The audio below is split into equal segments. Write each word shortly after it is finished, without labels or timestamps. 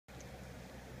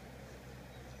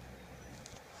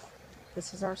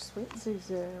This is our sweet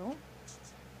Zouzou.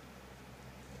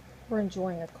 We're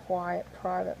enjoying a quiet,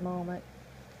 private moment.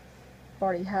 I've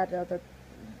already had other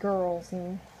girls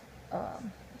and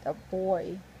a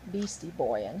boy, beastie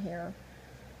boy in here.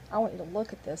 I want you to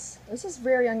look at this. This is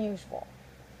very unusual.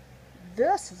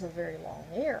 This is a very long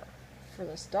ear for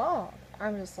this dog.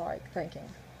 I'm just like thinking,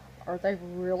 are they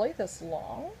really this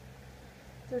long?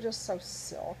 They're just so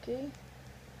silky,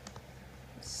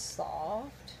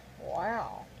 soft.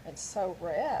 Wow, it's so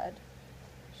red.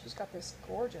 She's got this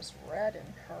gorgeous red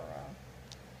in her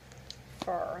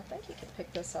fur. I think you can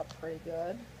pick this up pretty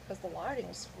good because the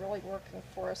lighting's really working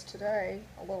for us today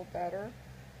a little better.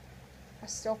 I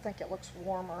still think it looks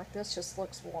warmer. This just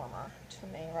looks warmer to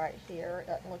me right here.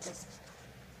 It doesn't look as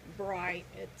bright.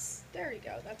 There you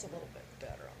go. That's a little bit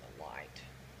better on the light.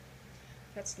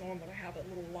 That's normal to have it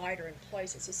a little lighter in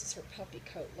places. This is her puppy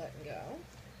coat letting go.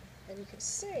 And you can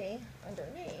see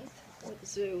underneath with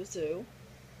Zouzou,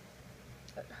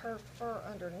 her fur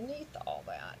underneath all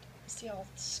that. See how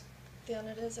thin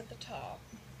it is at the top?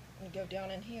 And you go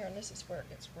down in here, and this is where it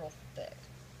gets real thick.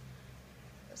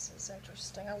 This is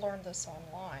interesting. I learned this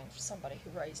online from somebody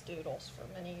who raised doodles for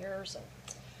many years, and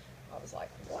I was like,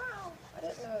 wow, I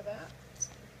didn't know that.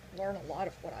 Learn a lot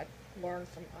of what I learned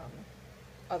from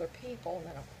other people, and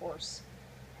then of course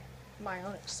my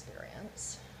own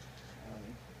experience.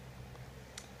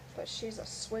 But she's a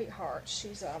sweetheart.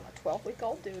 She's a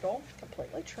 12-week-old doodle,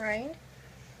 completely trained.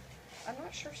 I'm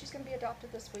not sure if she's going to be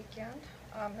adopted this weekend.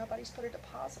 Nobody's put a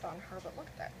deposit on her, but look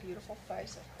at that beautiful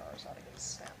face of hers. I ought to get a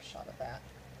snapshot of that.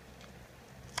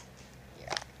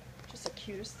 Yeah, just the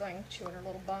cutest thing, chewing her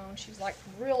little bone. She's like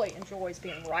really enjoys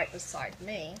being right beside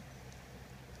me,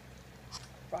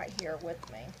 right here with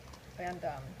me. And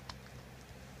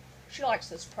she likes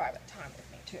this private time with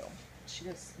me too. She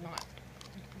does not,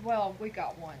 well, we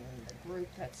got one in the group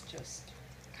that's just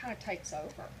kind of takes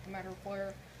over no matter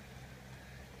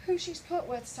who she's put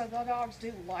with. So the dogs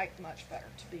do like much better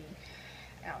to be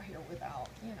out here without,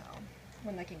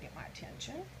 when they can get my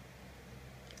attention.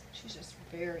 She's just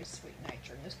very sweet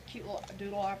natured. And this cute little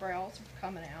doodle eyebrows are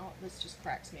coming out. This just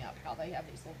cracks me up how they have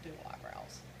these little doodle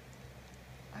eyebrows.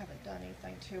 I haven't done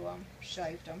anything to them,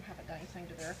 shaved them, haven't done anything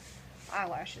to their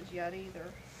eyelashes yet either.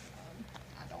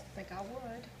 I don't think I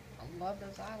would. I love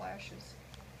those eyelashes.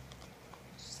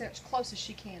 She's as close as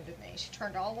she can to me. She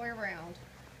turned all the way around,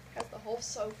 has the whole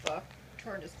sofa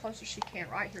turned as close as she can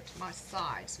right here to my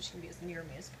side so she can be as near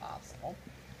me as possible.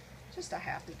 Just a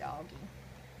happy doggy.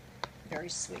 Very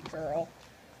sweet girl.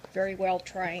 Very well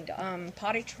trained.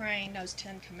 Potty trained, knows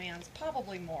 10 commands,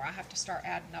 probably more. I have to start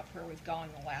adding up where we've gone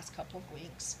in the last couple of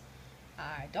weeks.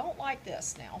 I don't like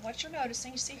this now. What you're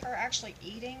noticing, you see her actually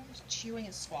eating, chewing,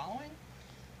 and swallowing.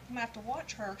 I'm going to have to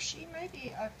watch her. She may be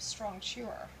a strong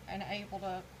chewer and able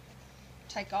to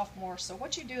take off more. So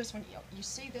what you do is when you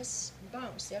see this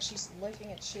bone, see how she's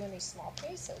licking and chewing these small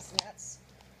pieces, and that's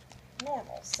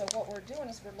normal. So what we're doing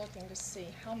is we're looking to see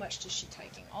how much is she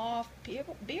taking off.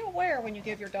 Be aware when you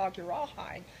give your dog your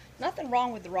rawhide. Nothing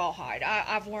wrong with the rawhide.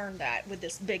 I've learned that with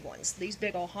this big ones. These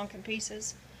big old hunking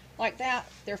pieces like that,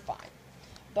 they're fine.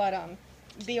 But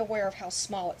be aware of how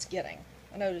small it's getting.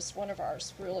 I noticed one of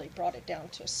ours really brought it down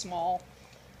to a small,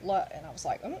 and I was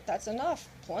like, that's enough,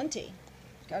 plenty.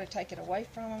 Got to take it away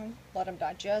from them, let them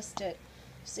digest it,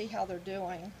 see how they're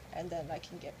doing, and then they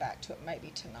can get back to it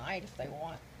maybe tonight if they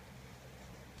want.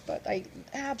 But they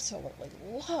absolutely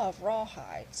love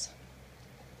rawhides.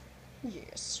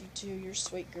 Yes, you do. You're a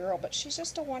sweet girl. But she's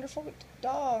just a wonderful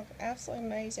dog. Absolutely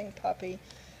amazing puppy.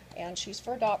 And she's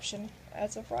for adoption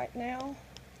as of right now.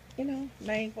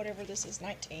 May, whatever this is,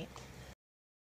 19th.